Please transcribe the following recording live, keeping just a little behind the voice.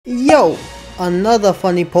Yo! Another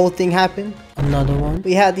funny poll thing happened. Another one.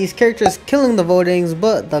 We had these characters killing the votings,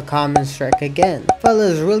 but the comments strike again.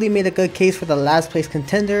 Fellas really made a good case for the last place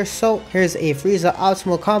contender, so here's a Frieza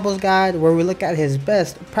Optimal Combos guide where we look at his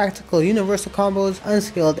best practical universal combos,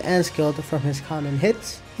 unscaled and skilled from his common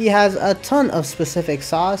hits. He has a ton of specific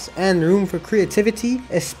sauce and room for creativity,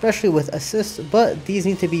 especially with assists, but these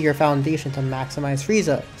need to be your foundation to maximize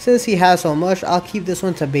Frieza. Since he has so much, I'll keep this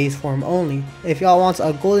one to base form only. If y'all want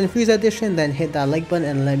a golden Frieza edition, then hit that like button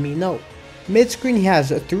and let me know. Mid-screen, he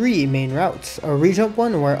has 3 main routes. A re-jump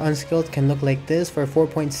one where unskilled can look like this for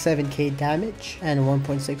 4.7k damage and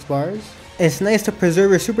 1.6 bars. It's nice to preserve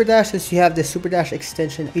your super dash since you have the super dash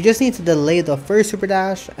extension. You just need to delay the first super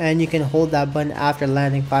dash and you can hold that button after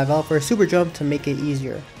landing 5L for a super jump to make it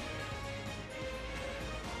easier.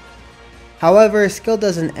 However, skill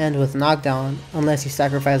doesn't end with knockdown unless you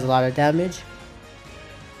sacrifice a lot of damage.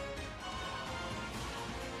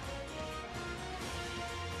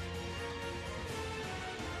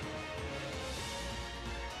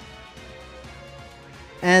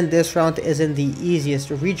 And this round isn't the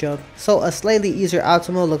easiest re-jump, so a slightly easier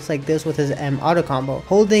optimal looks like this with his M auto combo,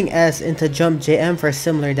 holding S into jump JM for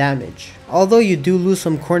similar damage. Although you do lose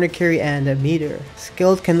some corner carry and a meter.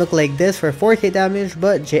 Skilled can look like this for 4k damage,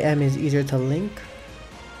 but JM is easier to link.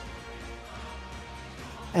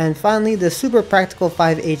 And finally, the super practical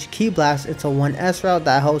 5H key blast into 1S route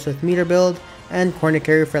that helps with meter build and corner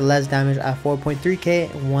carry for less damage at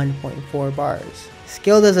 4.3k and 1.4 bars.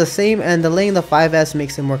 Skill does the same and delaying the 5S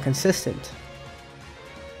makes it more consistent.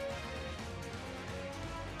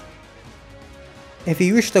 If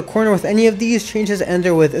you reach the corner with any of these, change his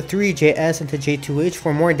ender with 3JS into J2H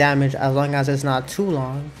for more damage as long as it's not too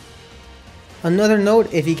long. Another note,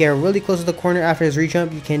 if you get really close to the corner after his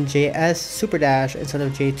re-jump, you can JS super dash instead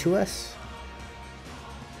of J2S.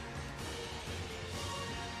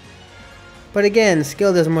 But again,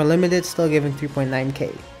 skill is more limited, still giving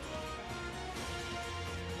 3.9k.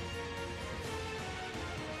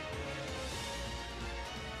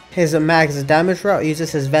 His max damage route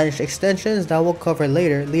uses his Vanish extensions that we'll cover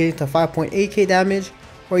later, leading to 5.8k damage,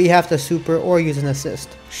 where you have to super or use an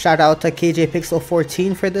assist. Shout out to KJ Pixel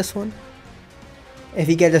 14 for this one. If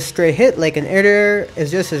you get a straight hit like an air,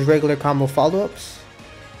 it's just his regular combo follow-ups.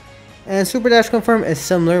 And Super Dash Confirm is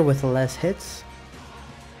similar with less hits.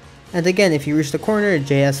 And again, if you reach the corner,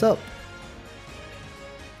 JS up.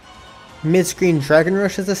 Mid-screen Dragon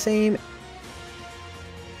Rush is the same.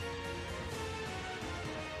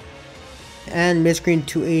 And mid-screen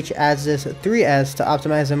 2H adds this 3S to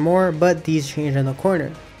optimize it more, but these change in the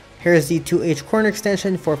corner. Here's the 2H corner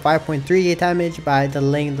extension for 5.38 damage by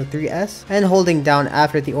delaying the 3S and holding down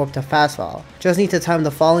after the orb to fast fall. Just need to time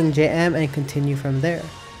the falling JM and continue from there.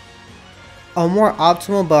 A more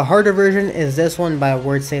optimal but harder version is this one by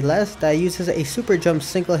Word Say Less that uses a super jump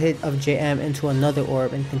single hit of JM into another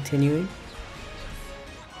orb and continuing.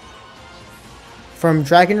 From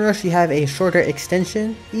Dragon Rush, you have a shorter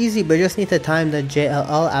extension, easy but just need to time the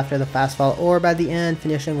JLL after the fast fall orb at the end,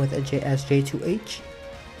 finishing with a JSJ2H.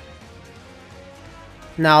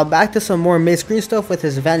 Now back to some more mid-screen stuff with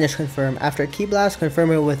his Vanish Confirm. After Key Blast,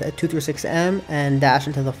 confirm it with a 236M and dash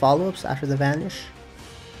into the follow-ups after the Vanish.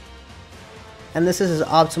 And this is his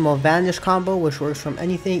optimal Vanish combo, which works from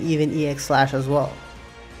anything, even EX slash as well.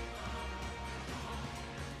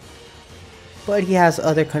 But he has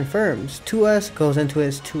other confirms. 2S goes into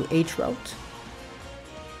his 2H route,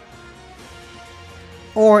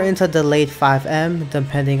 or into delayed 5M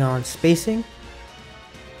depending on spacing.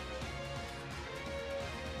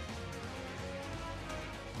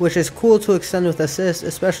 Which is cool to extend with assist,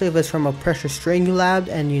 especially if it's from a pressure string you labbed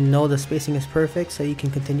and you know the spacing is perfect so you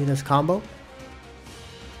can continue this combo.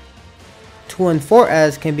 2 and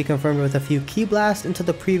 4S can be confirmed with a few key blasts into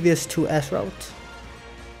the previous 2S route.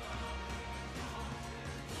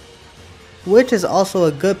 Which is also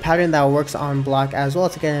a good pattern that works on block as well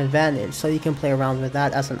to get an advantage, so you can play around with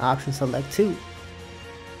that as an option select too.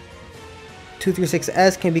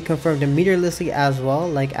 236S can be confirmed meterlessly as well,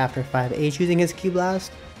 like after 5H using his key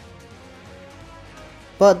blast.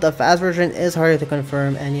 But the fast version is harder to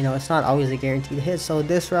confirm and it's not always a guaranteed hit, so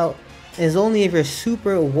this route is only if you're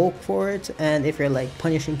super woke for it and if you're like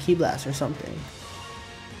punishing key blast or something.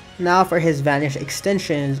 Now for his Vanish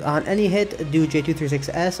extensions, on any hit do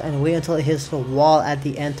J236S and wait until it hits the wall at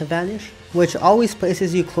the end to vanish, which always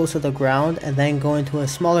places you close to the ground, and then go into a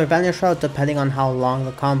smaller Vanish route depending on how long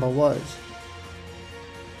the combo was.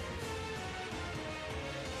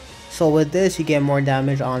 So with this you get more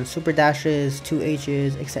damage on super dashes,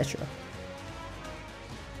 2Hs, etc.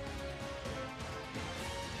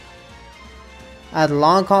 At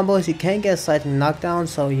long combos, you can't get sliding knockdown,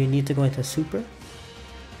 so you need to go into super.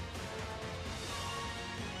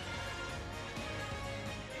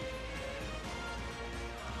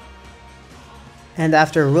 And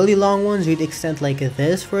after really long ones, you'd extend like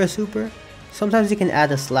this for a super. Sometimes you can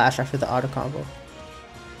add a slash after the auto combo.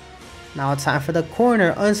 Now it's time for the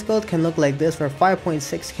corner. Unscaled can look like this for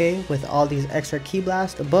 5.6k with all these extra key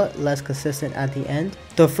blasts, but less consistent at the end.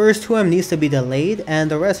 The first 2M needs to be delayed,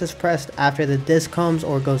 and the rest is pressed after the disc comes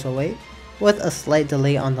or goes away, with a slight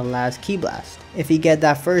delay on the last key blast. If you get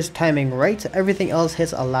that first timing right, everything else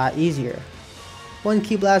hits a lot easier. One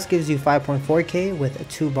key blast gives you 5.4k with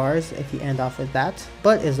 2 bars if you end off with that,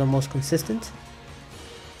 but is the most consistent.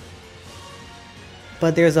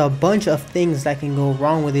 But there's a bunch of things that can go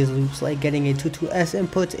wrong with these loops, like getting a 2-2s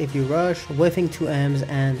input if you rush, whiffing 2Ms,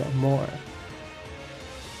 and more.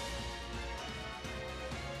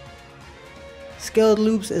 Scaled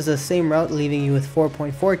loops is the same route, leaving you with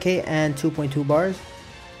 4.4k and 2.2 bars.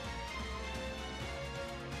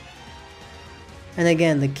 And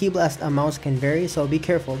again, the key blast amounts can vary, so be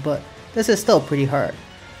careful, but this is still pretty hard.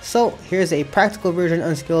 So here's a practical version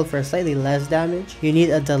unscaled for slightly less damage. You need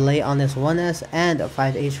a delay on this 1s and a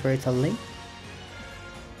 5h for it to link.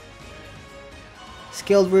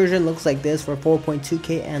 Scaled version looks like this for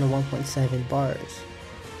 4.2k and 1.7 bars.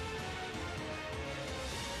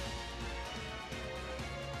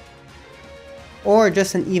 Or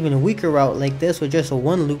just an even weaker route like this with just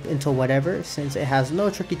one loop into whatever, since it has no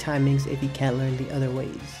tricky timings if you can't learn the other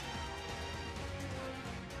ways.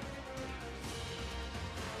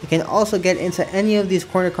 You can also get into any of these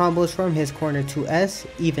corner combos from his corner 2s,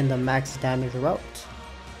 even the max damage route.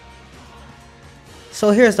 So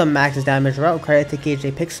here's the max damage route. Credit to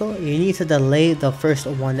KJ Pixel. You need to delay the first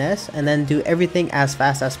 1s and then do everything as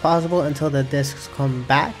fast as possible until the discs come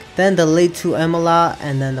back. Then delay 2M a lot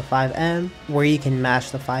and then the 5M where you can mash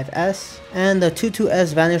the 5s. And the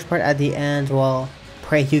 2-2s vanish part at the end, well,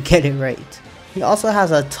 pray you get it right. He also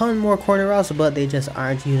has a ton more corner routes, but they just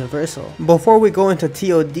aren't universal. Before we go into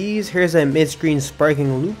TODs, here's a mid-screen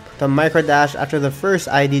sparking loop. The micro dash after the first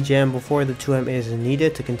ID jam before the 2M is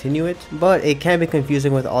needed to continue it, but it can be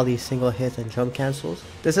confusing with all these single hits and jump cancels.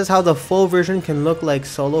 This is how the full version can look like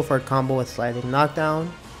solo for a combo with sliding knockdown.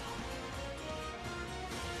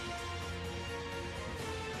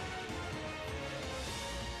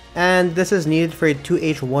 And this is needed for a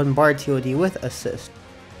 2H 1 bar TOD with assist.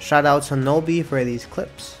 Shout out to Nobi for these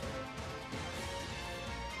clips.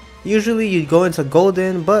 Usually you'd go into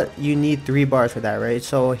golden, but you need 3 bars for that, right?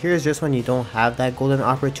 So here's just when you don't have that golden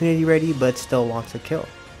opportunity ready but still want to kill.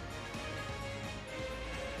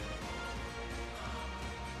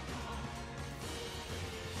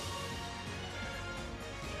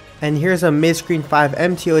 And here's a mid-screen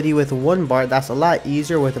 5M TOD with 1 bar. That's a lot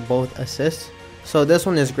easier with both assists. So this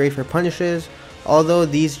one is great for punishes, although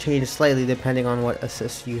these change slightly depending on what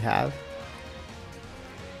assists you have.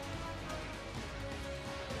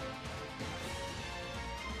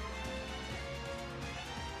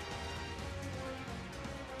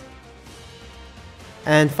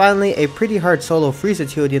 And finally, a pretty hard solo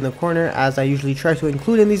Frieza TOD in the corner, as I usually try to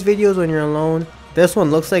include in these videos when you're alone. This one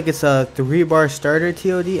looks like it's a 3-bar starter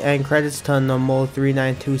TOD, and credits to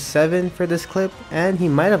Namo3927 for this clip, and he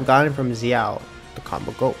might have gotten from Xiao, the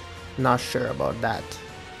combo GOAT. Not sure about that.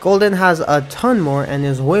 Golden has a ton more and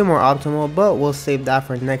is way more optimal, but we'll save that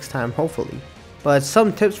for next time hopefully. But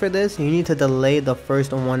some tips for this: you need to delay the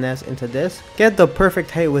first 1s into this, get the perfect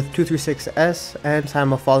height with 236s and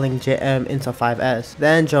time a falling JM into 5s,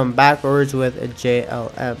 then jump backwards with a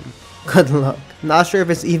JLM. Good luck. Not sure if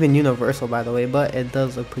it's even universal by the way, but it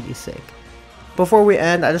does look pretty sick. Before we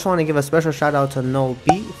end, I just want to give a special shout out to No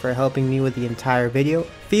Beat for helping me with the entire video.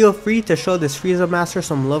 Feel free to show this Frieza Master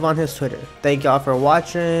some love on his Twitter. Thank y'all for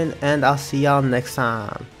watching, and I'll see y'all next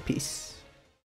time. Peace.